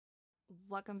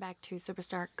Welcome back to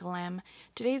Superstarglam.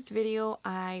 Today's video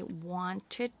I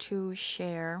wanted to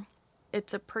share.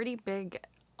 It's a pretty big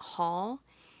haul,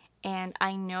 and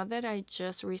I know that I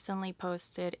just recently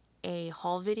posted a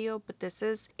haul video, but this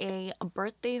is a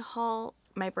birthday haul.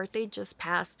 My birthday just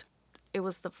passed. It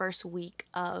was the first week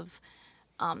of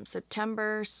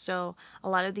September, so a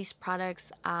lot of these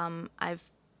products I've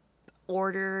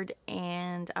ordered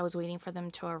and I was waiting for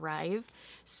them to arrive,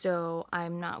 so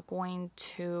I'm not going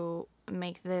to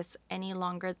make this any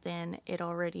longer than it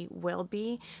already will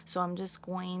be. So I'm just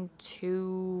going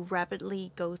to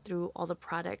rapidly go through all the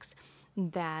products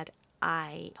that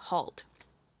I hauled.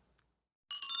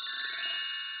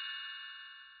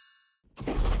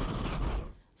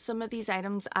 Some of these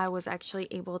items I was actually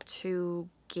able to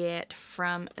get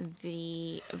from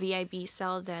the VIB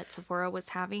sale that Sephora was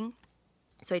having,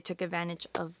 so I took advantage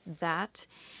of that.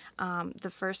 The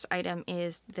first item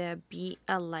is the Be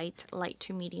a Light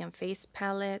to Medium Face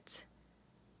Palette.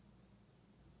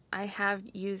 I have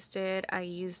used it. I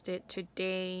used it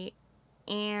today,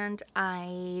 and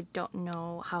I don't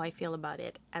know how I feel about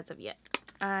it as of yet.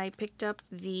 I picked up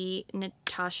the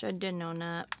Natasha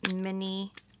Denona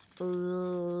Mini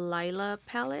Lila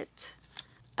palette.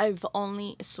 I've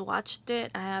only swatched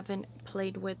it. I haven't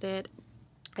played with it.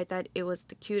 I thought it was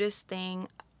the cutest thing,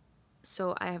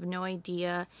 so I have no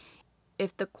idea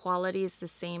if the quality is the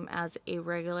same as a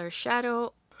regular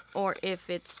shadow or if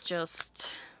it's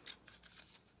just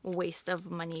a waste of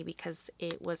money because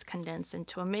it was condensed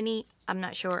into a mini. I'm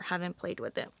not sure, haven't played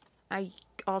with it. I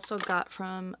also got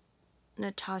from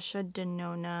Natasha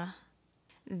Denona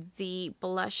the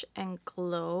Blush and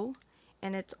Glow,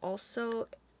 and it's also,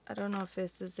 I don't know if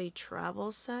this is a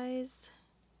travel size.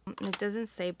 It doesn't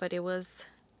say, but it was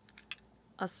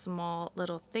a small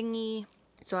little thingy,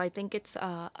 so I think it's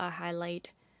a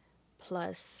highlight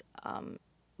plus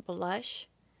blush.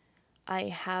 I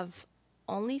have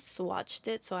only swatched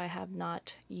it, so I have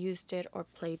not used it or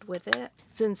played with it.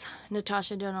 Since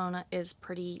Natasha Denona is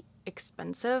pretty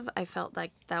expensive, I felt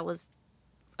like that was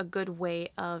a good way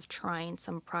of trying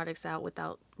some products out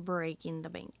without breaking the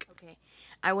bank. Okay,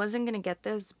 I wasn't gonna get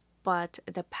this, but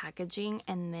the packaging,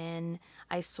 and then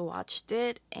I swatched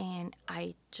it and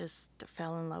I just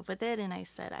fell in love with it and I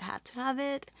said I had to have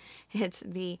it. It's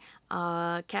the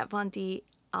Kat Von D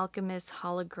Alchemist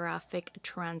Holographic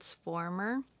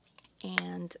Transformer,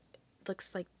 and it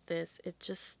looks like this.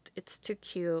 It's too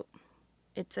cute.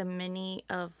 It's a mini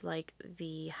of like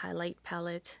the highlight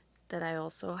palette that I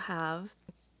also have.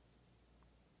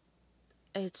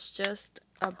 It's just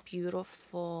a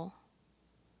beautiful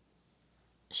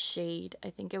shade. I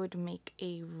think it would make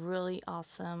a really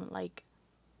awesome like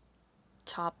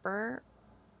topper.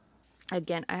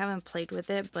 Again, I haven't played with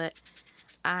it, but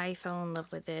I fell in love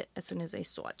with it as soon as I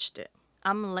swatched it.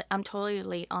 I'm totally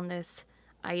late on this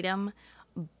item,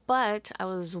 but I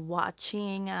was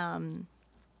watching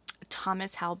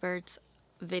Thomas Halbert's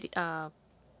video.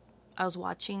 I was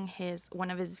watching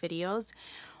one of his videos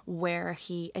where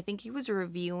I think he was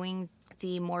reviewing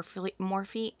the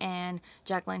Morphe and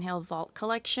Jaclyn Hill Vault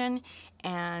collection,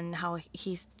 and how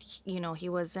he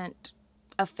wasn't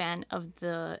a fan of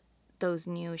those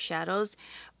new shadows,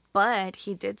 but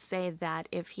he did say that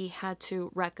if he had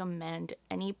to recommend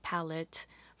any palette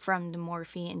from the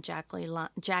Morphe and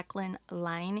Jaclyn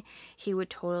line, he would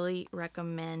totally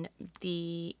recommend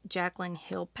the Jaclyn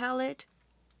Hill palette,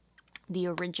 the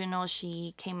original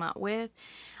she came out with.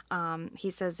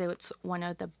 He says it's one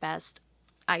of the best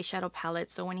eyeshadow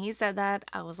palettes. So when he said that,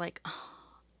 I was like, oh,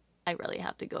 I really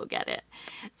have to go get it.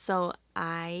 So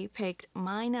I picked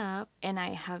mine up, and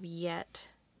I have yet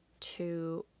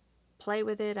to play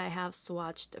with it. I have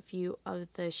swatched a few of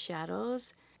the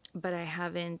shadows, but I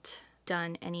haven't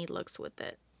done any looks with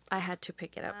it. I had to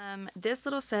pick it up. This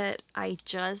little set I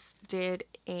just did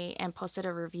and posted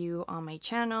a review on my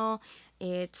channel.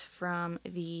 It's from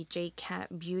the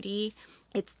J.CAT Beauty.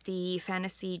 It's the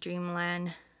Fantasy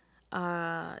Dreamland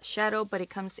shadow, but it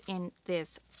comes in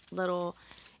this little,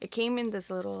 it came in this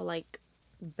little like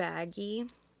baggie,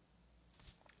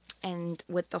 and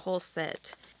with the whole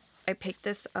set. I picked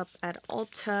this up at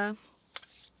Ulta,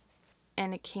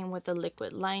 and it came with the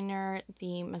liquid liner,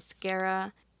 the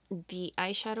mascara, the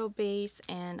eyeshadow base,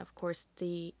 and of course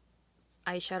the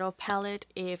eyeshadow palette.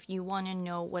 If you want to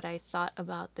know what I thought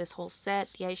about this whole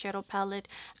set, the eyeshadow palette,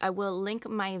 I will link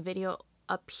my video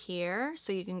up here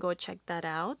so you can go check that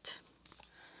out.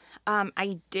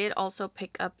 I did also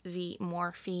pick up the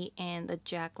Morphe and the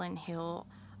Jaclyn Hill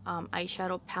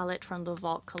eyeshadow palette from the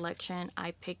Vault collection.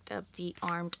 I picked up the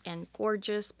Armed and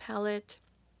Gorgeous palette.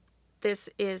 This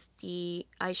is the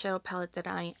eyeshadow palette that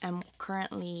I am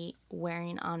currently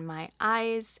wearing on my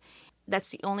eyes, that's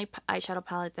the only eyeshadow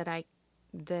palette that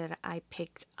I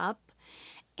picked up,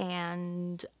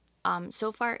 and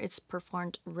so far it's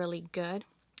performed really good.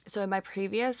 So in my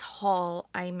previous haul,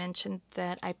 I mentioned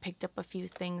that I picked up a few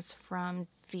things from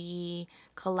the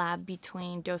collab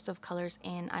between Dose of Colors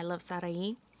and I Love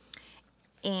Sarai,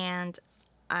 and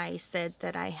I said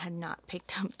that I had not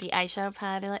picked up the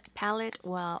eyeshadow palette.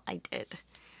 Well, I did.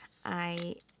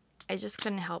 I just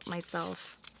couldn't help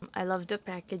myself. I love the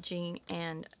packaging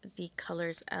and the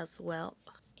colors as well.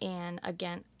 And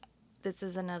again, this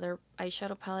is another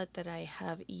eyeshadow palette that I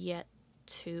have yet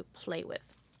to play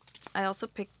with. I also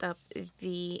picked up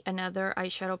another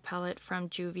eyeshadow palette from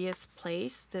Juvia's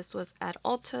Place. This was at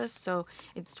Ulta, so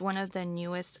it's one of the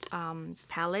newest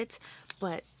palettes.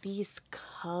 But these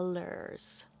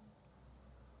colors,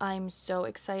 I'm so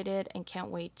excited and can't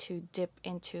wait to dip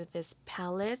into this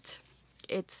palette.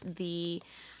 It's the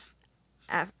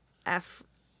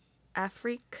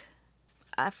Afrique,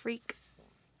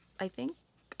 I think.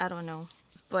 I don't know.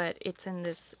 But it's in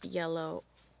this yellow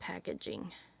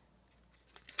packaging.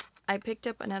 I picked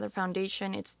up another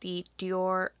foundation. It's the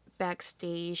Dior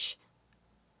Backstage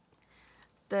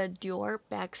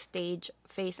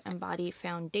Face and Body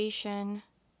Foundation.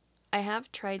 I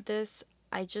have tried this.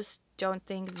 I just don't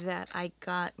think that I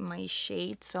got my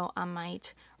shade, so I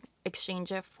might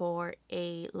exchange it for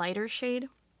a lighter shade.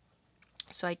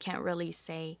 So I can't really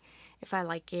say if I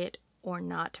like it or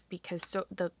not, because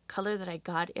the color that I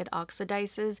got, it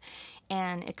oxidizes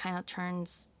and it kind of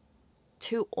turns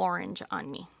too orange on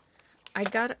me. I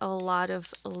got a lot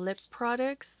of lip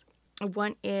products.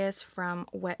 One is from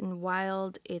Wet n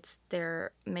Wild. It's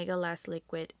their Mega Last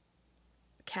Liquid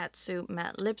Catsuit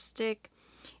Matte Lipstick.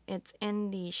 It's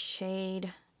in the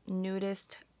shade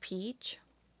Nudist Peach.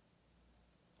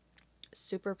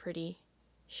 Super pretty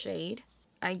shade.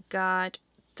 I got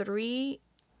 3,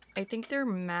 I think they're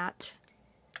matte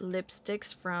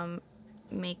lipsticks from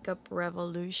Makeup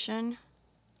Revolution,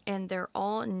 and they're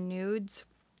all nudes.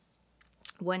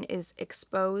 One is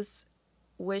Expose,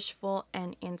 Wishful,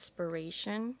 and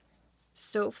Inspiration.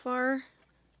 So far,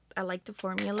 I like the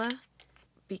formula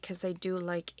because I do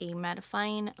like a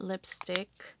mattifying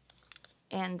lipstick,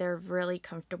 and they're really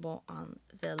comfortable on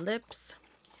the lips.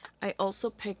 I also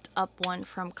picked up one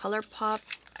from ColourPop.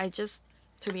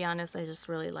 To be honest, I just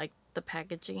really like the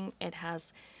packaging. It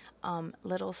has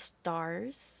little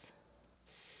stars.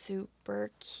 Super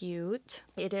cute.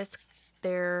 It is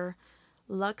their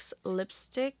Luxe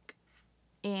lipstick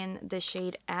in the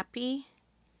shade Appy.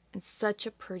 It's such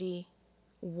a pretty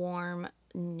warm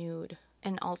nude.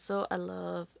 And also I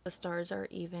love the stars are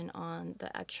even on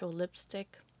the actual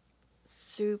lipstick.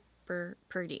 Super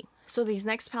pretty. So these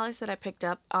next palettes that I picked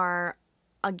up are,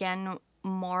 again,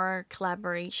 more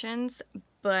collaborations,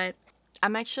 but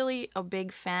I'm actually a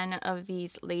big fan of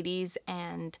these ladies,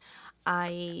 and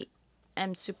I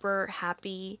am super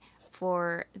happy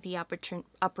for the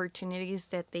opportunities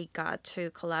that they got to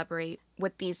collaborate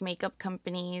with these makeup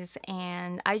companies,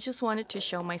 and I just wanted to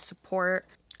show my support.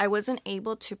 I wasn't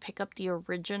able to pick up the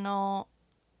original,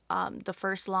 the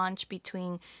first launch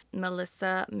between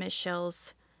Melissa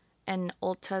Michelle's and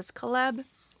Ulta's collab,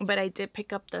 but I did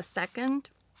pick up the second.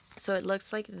 So it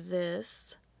looks like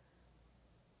this,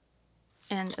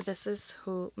 and this is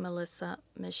who Melissa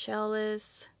Michelle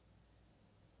is,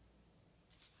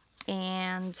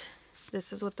 and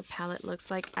this is what the palette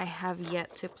looks like. I have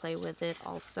yet to play with it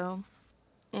also,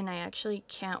 and I actually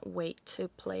can't wait to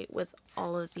play with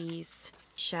all of these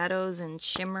shadows and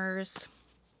shimmers.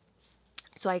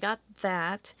 So I got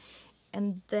that,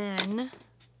 and then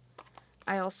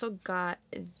I also got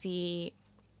the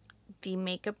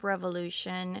Makeup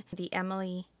Revolution, the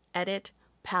Emily Edit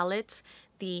palettes,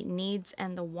 the Needs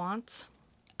and the Wants.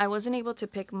 I wasn't able to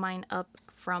pick mine up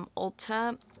from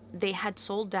Ulta. They had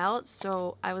sold out,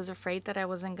 so I was afraid that I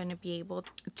wasn't going to be able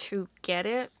to get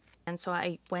it. And so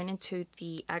I went into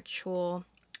the actual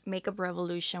Makeup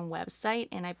Revolution website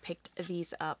and I picked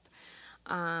these up.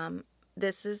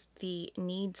 This is the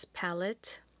Needs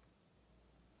palette,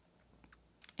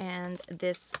 and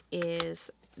this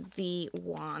is the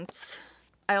Wants.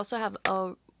 I also have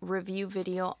a review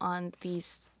video on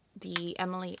the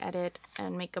Emily Edit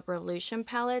and Makeup Revolution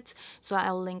palettes, so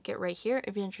I'll link it right here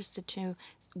if you're interested to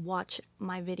watch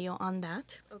my video on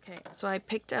that. Okay, so I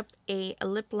picked up a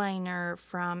lip liner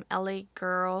from LA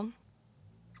Girl.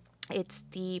 It's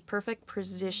the Perfect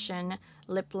Precision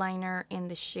lip liner in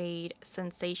the shade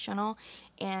Sensational,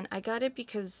 and I got it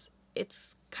because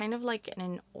it's kind of like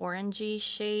an orangey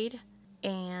shade,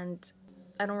 and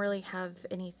I don't really have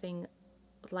anything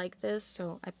like this,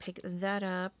 so I picked that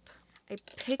up. I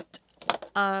picked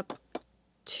up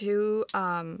 2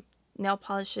 nail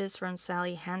polishes from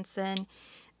Sally Hansen.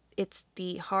 It's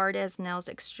the Hard as Nails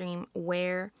Extreme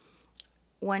Wear.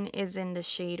 One is in the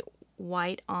shade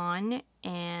White On,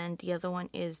 and the other one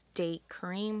is Day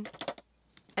Cream.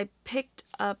 I picked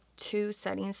up 2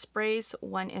 setting sprays.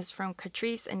 One is from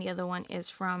Catrice and the other one is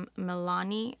from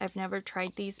Milani. I've never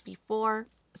tried these before,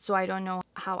 so I don't know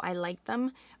how I like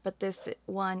them. But this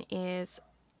one is,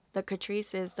 the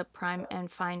Catrice is the Prime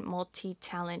and Fine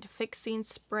Multi-Talent Fixing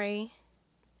Spray.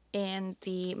 And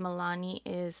the Milani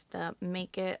is the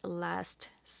Make It Last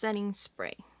Setting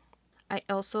Spray. I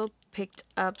also picked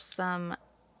up some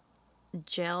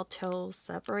gel toe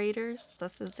separators.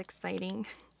 This is exciting.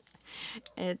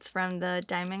 It's from the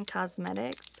Diamond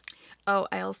Cosmetics. Oh,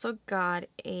 I also got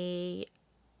a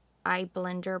eye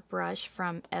blender brush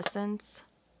from Essence.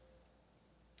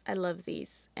 I love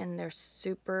these and they're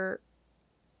super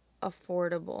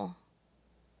affordable.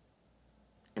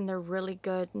 And they're really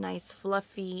good, nice,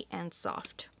 fluffy, and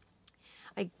soft.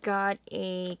 I got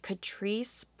a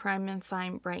Catrice Prime and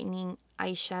Fine Brightening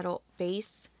Eyeshadow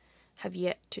Base. Have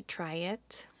yet to try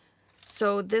it.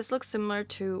 So this looks similar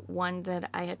to one that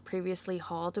I had previously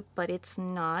hauled, but it's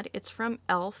not. It's from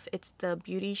e.l.f. It's the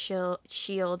Beauty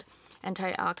Shield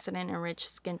Antioxidant Enriched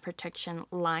Skin Protection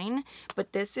line.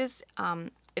 But this is,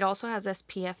 it also has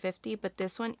SPF 50, but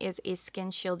this one is a skin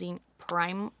shielding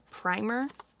primer.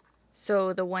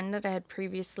 So the one that I had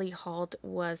previously hauled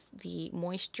was the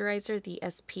moisturizer, the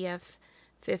SPF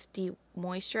 50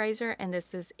 moisturizer, and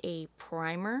this is a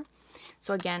primer.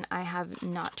 So again, I have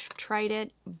not tried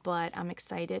it, but I'm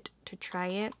excited to try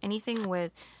it. Anything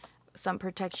with sun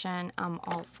protection, I'm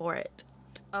all for it.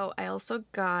 Oh, I also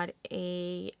got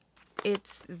a,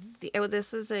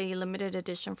 this was a limited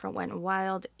edition from Wet n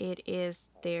Wild. It is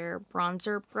their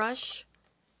bronzer brush.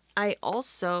 I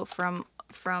also, from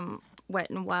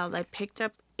Wet n Wild, I picked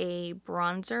up a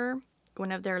bronzer,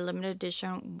 one of their limited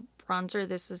edition bronzer.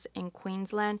 This is in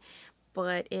Queensland,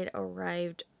 but it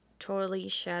arrived totally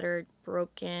shattered,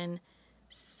 broken,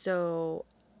 so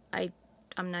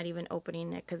I'm not even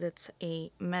opening it because it's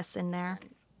a mess in there.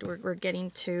 We're getting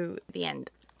to the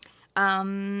end.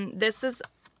 This is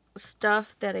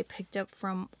stuff that I picked up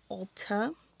from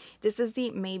Ulta. This is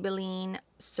the Maybelline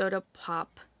Soda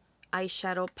Pop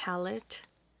eyeshadow palette.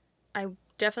 I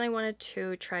definitely wanted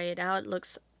to try it out. It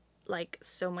looks like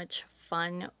so much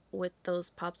fun with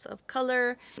those pops of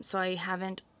color, so I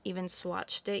haven't even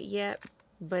swatched it yet,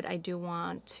 but I do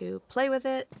want to play with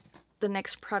it. The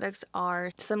next products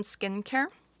are some skincare.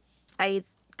 I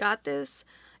got this.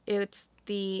 It's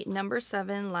the number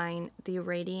 7 line, the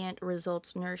Radiant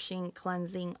Results Nourishing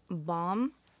Cleansing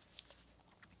Balm.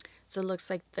 So it looks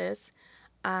like this.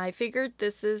 I figured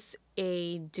this is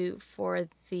a dupe for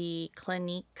the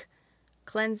Clinique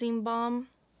Cleansing Balm.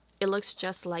 It looks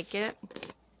just like it.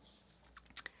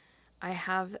 I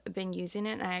have been using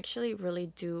it and I actually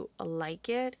really do like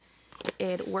it.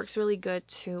 It works really good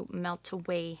to melt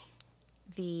away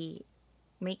the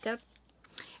makeup.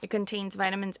 It contains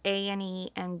vitamins A and E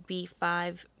and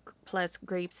B5 plus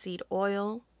grapeseed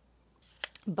oil.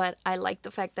 But I like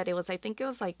the fact that it was, I think it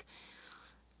was like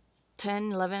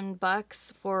 10-11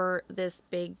 bucks for this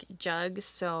big jug.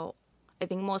 So I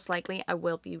think most likely I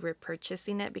will be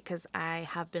repurchasing it because I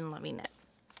have been loving it.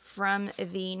 From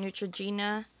the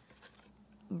Neutrogena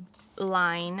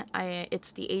line,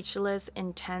 it's the Ageless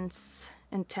Intensives.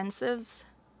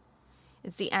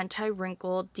 It's the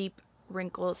anti-wrinkle deep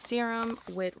wrinkle serum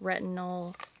with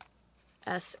retinol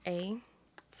SA.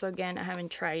 So again, I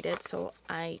haven't tried it, so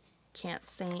I can't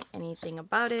say anything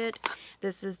about it.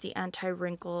 This is the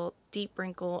anti-wrinkle deep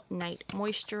wrinkle night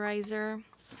moisturizer.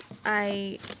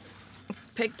 I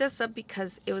picked this up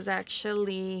because it was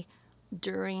actually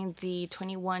during the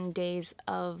 21 days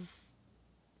of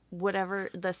whatever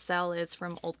the sale is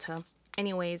from Ulta.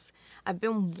 Anyways, I've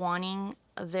been wanting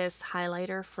this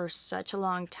highlighter for such a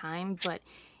long time, but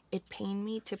it pained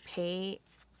me to pay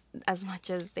as much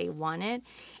as they wanted,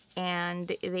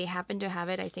 and they happen to have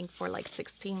it, I think, for like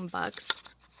 16 bucks.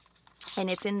 And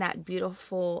it's in that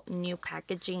beautiful new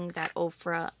packaging that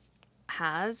Ofra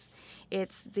has.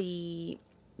 It's the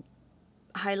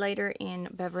highlighter in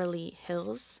Beverly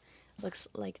Hills. Looks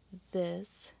like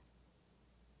this.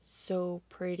 So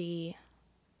pretty.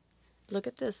 Look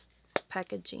at this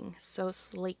packaging. So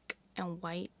sleek and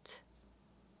white.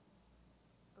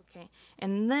 Okay,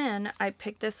 and then I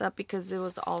picked this up because it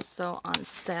was also on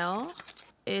sale.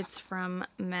 It's from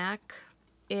MAC.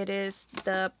 It is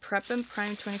the Prep and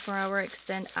Prime 24-Hour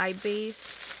Extend Eye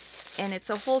Base, and it's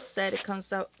a whole set. It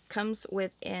comes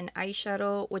with an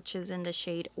eyeshadow, which is in the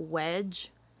shade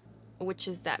Wedge, which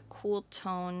is that cool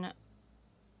tone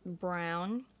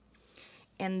brown.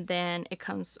 And then it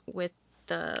comes with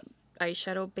the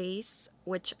eyeshadow base,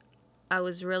 which I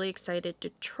was really excited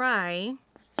to try.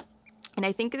 And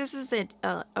I think this is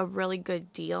a really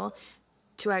good deal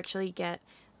to actually get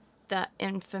the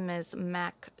infamous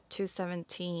MAC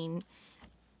 217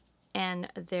 and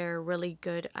their really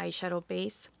good eyeshadow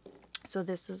base. So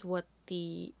this is what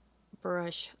the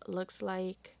brush looks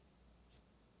like.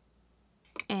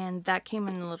 And that came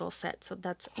in a little set, so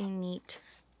that's a neat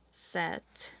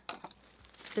set.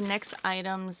 The next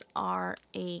items are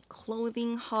a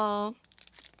clothing haul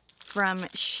from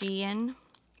Shein.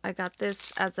 I got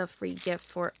this as a free gift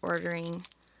for ordering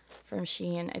from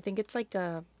Shein. I think it's like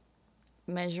a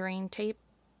measuring tape.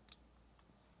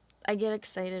 I get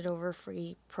excited over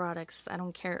free products. I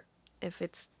don't care if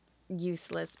it's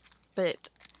useless, but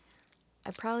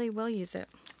I probably will use it.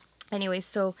 Anyway,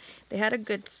 so they had a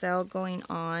good sale going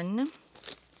on.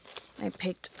 I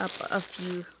picked up a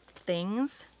few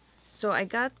things. So I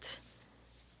got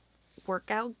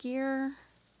workout gear,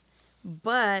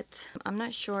 but I'm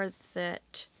not sure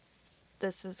that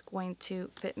this is going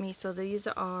to fit me. So these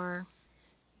are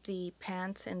the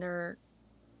pants, and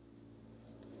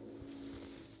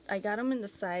I got them in the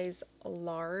size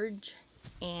large,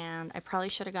 and I probably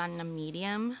should have gotten a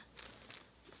medium.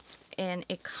 And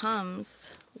it comes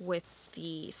with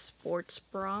the sports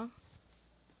bra.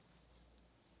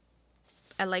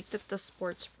 I like that the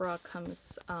sports bra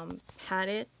comes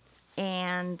padded,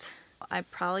 and I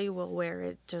probably will wear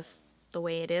it just the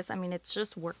way it is. I mean, it's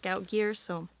just workout gear.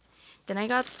 So then I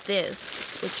got this,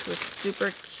 which was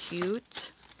super cute.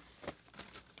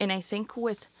 And I think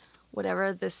with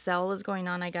whatever the sale was going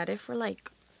on, I got it for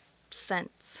like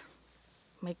cents,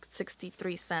 like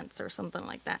 63 cents or something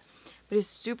like that. But it's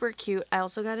super cute. I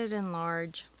also got it in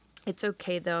large. It's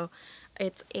okay though.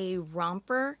 It's a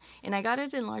romper, and I got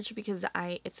it in large because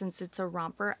since it's a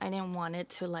romper, I didn't want it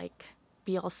to like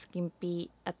be all skimpy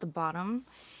at the bottom.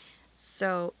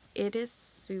 So it is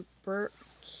super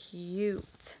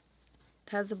cute.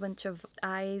 It has a bunch of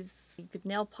eyes,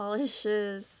 nail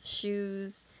polishes,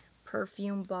 shoes,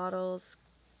 perfume bottles,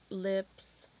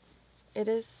 lips. It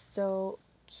is so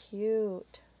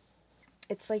cute.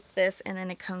 It's like this, and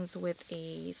then it comes with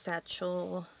a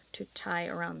satchel to tie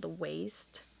around the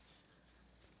waist.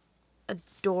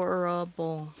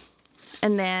 Adorable.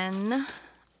 And then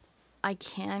I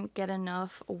can't get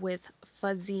enough with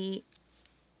fuzzy,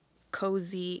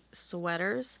 cozy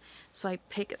sweaters. So I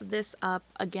picked this up.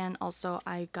 Again, also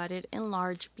I got it in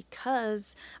large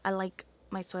because I like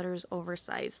my sweaters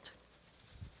oversized.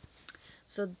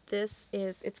 So this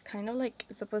is, it's kind of like,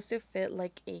 it's supposed to fit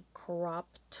like a crop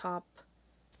top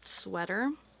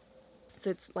sweater. So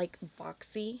it's like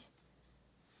boxy.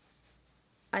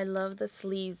 I love the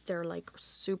sleeves. They're like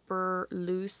super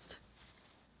loose,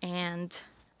 and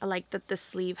I like that the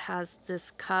sleeve has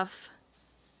this cuff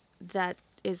that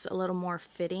is a little more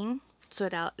fitting, so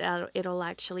it'll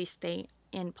actually stay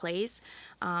in place.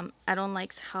 I don't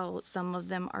like how some of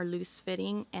them are loose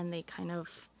fitting and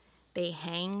they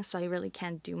hang, so I really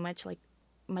can't do much, like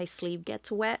my sleeve gets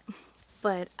wet.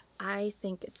 But I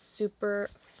think it's super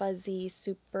fuzzy,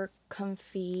 super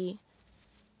comfy.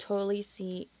 Totally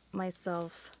see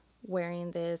myself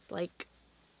wearing this like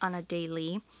on a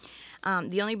daily.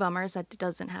 The only bummer is that it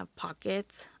doesn't have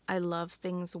pockets. I love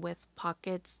things with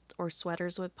pockets or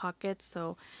sweaters with pockets,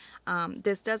 so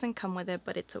this doesn't come with it,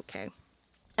 but it's okay.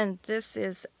 And this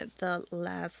is the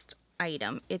last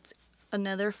item. It's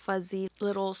another fuzzy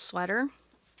little sweater,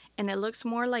 and it looks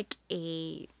more like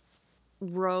a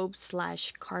robe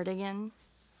slash cardigan.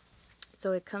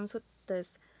 So it comes with this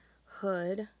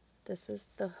hood. This is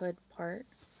the hood part,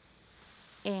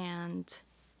 and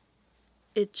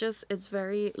it's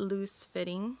very loose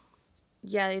fitting.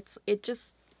 Yeah, it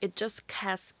just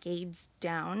cascades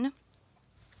down,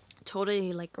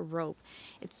 totally like a robe.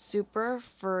 It's super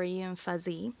furry and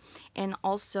fuzzy, and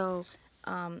also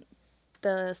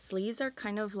the sleeves are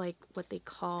kind of like what they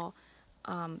call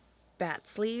bat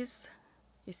sleeves.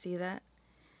 You see that?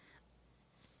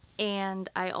 And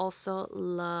I also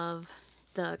love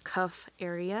the cuff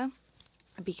area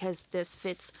because this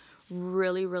fits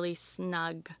really, really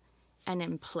snug and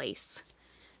in place.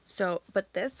 So,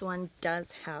 but this one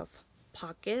does have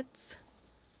pockets.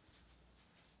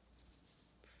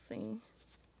 Let's see.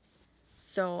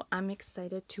 So I'm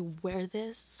excited to wear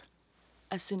this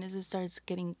as soon as it starts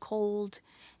getting cold,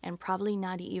 and probably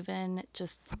not even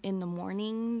just in the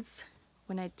mornings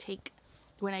when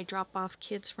I drop off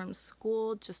kids from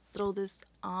school. Just throw this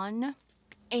on.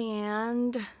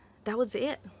 And that was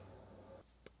it.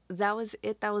 That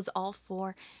was all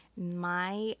for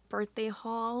my birthday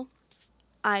haul.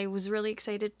 I was really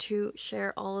excited to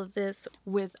share all of this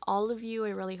with all of you. I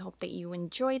really hope that you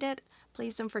enjoyed it.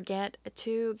 Please don't forget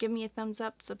to give me a thumbs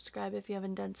up, subscribe if you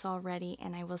haven't done so already,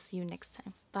 and I will see you next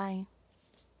time. Bye.